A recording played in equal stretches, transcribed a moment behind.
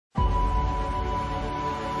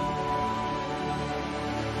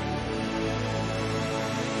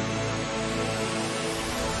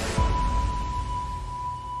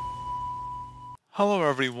Hello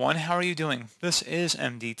everyone, how are you doing? This is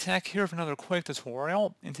MD Tech here with another quick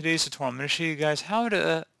tutorial. In today's tutorial, I'm going to show you guys how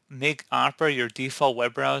to make Opera your default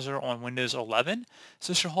web browser on Windows 11.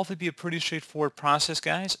 So this should hopefully be a pretty straightforward process,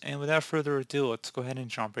 guys. And without further ado, let's go ahead and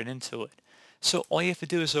jump right into it. So all you have to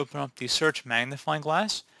do is open up the search magnifying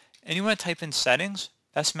glass, and you want to type in settings.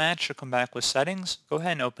 Best match should come back with settings. Go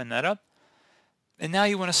ahead and open that up. And now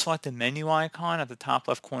you want to select the menu icon at the top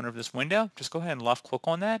left corner of this window. Just go ahead and left click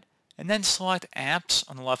on that. And then select Apps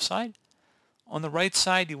on the left side. On the right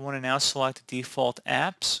side, you want to now select Default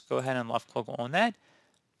Apps. Go ahead and left click on that.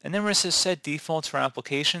 And then where it says Set Defaults for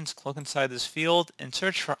Applications, click inside this field and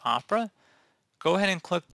search for Opera. Go ahead and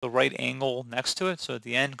click the right angle next to it. So at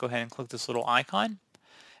the end, go ahead and click this little icon.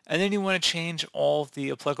 And then you want to change all of the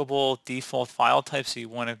applicable default file types. So you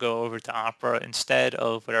want to go over to Opera instead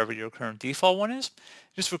of whatever your current default one is.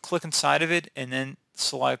 Just would click inside of it and then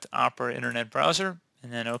select Opera Internet Browser.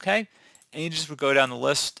 And then OK. And you just would go down the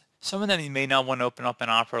list. Some of them you may not want to open up in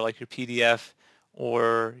Opera, like your PDF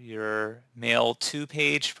or your Mail 2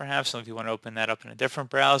 page, perhaps. So if you want to open that up in a different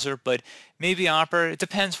browser, but maybe Opera, it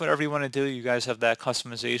depends whatever you want to do. You guys have that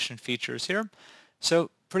customization features here. So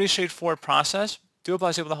pretty straightforward process. Do hope I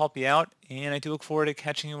was able to help you out, and I do look forward to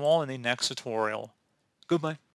catching you all in the next tutorial. Goodbye.